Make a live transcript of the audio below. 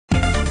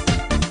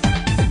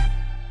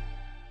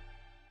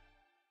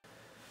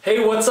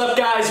Hey, what's up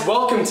guys?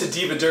 Welcome to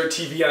Diva Dirt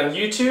TV on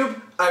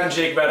YouTube. I'm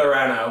Jake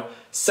Veterano.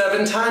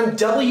 Seven-time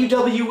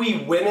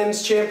WWE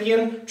Women's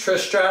Champion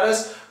Trish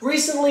Stratus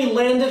recently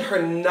landed her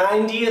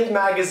 90th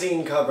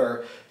magazine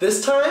cover,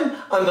 this time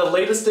on the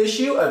latest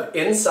issue of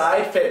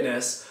Inside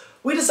Fitness.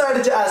 We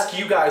decided to ask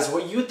you guys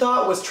what you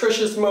thought was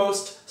Trish's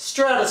most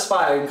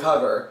stratifying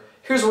cover.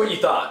 Here's what you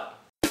thought.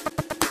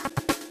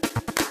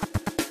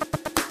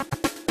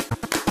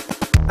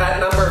 At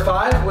number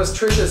 5 was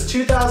Trish's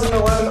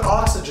 2011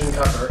 Oxygen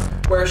cover,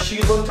 where she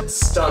looked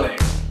stunning.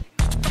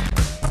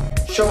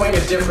 Showing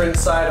a different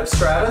side of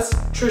Stratus,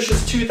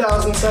 Trish's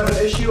 2007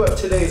 issue of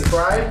Today's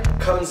Bride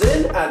comes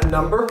in at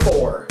number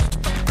 4.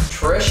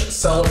 Trish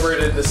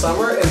celebrated the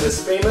summer in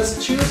this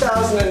famous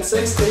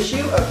 2006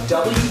 issue of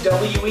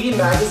WWE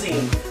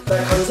Magazine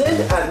that comes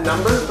in at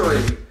number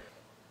 3.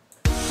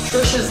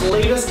 Trish's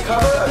latest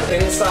cover of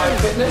Inside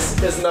Fitness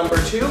is number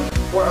 2,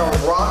 where a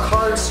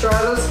rock-hard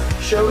Stratus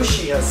shows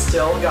she has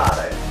still got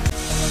it.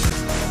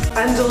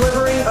 And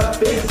delivering a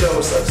big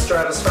dose of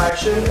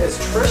stratisfaction is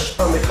Trish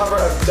on the cover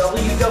of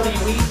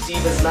WWE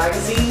Divas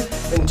Magazine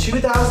in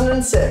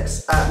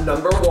 2006 at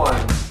number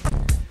 1.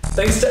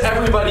 Thanks to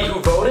everybody who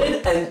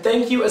voted, and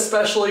thank you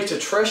especially to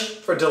Trish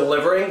for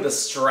delivering the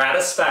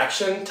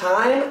stratisfaction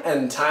time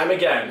and time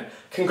again.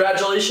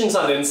 Congratulations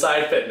on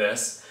Inside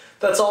Fitness.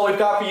 That's all we've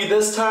got for you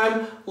this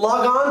time.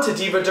 Log on to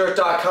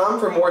divadirt.com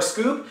for more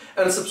scoop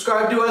and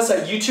subscribe to us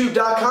at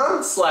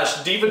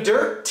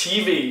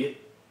youtube.com/DivaDirtTV.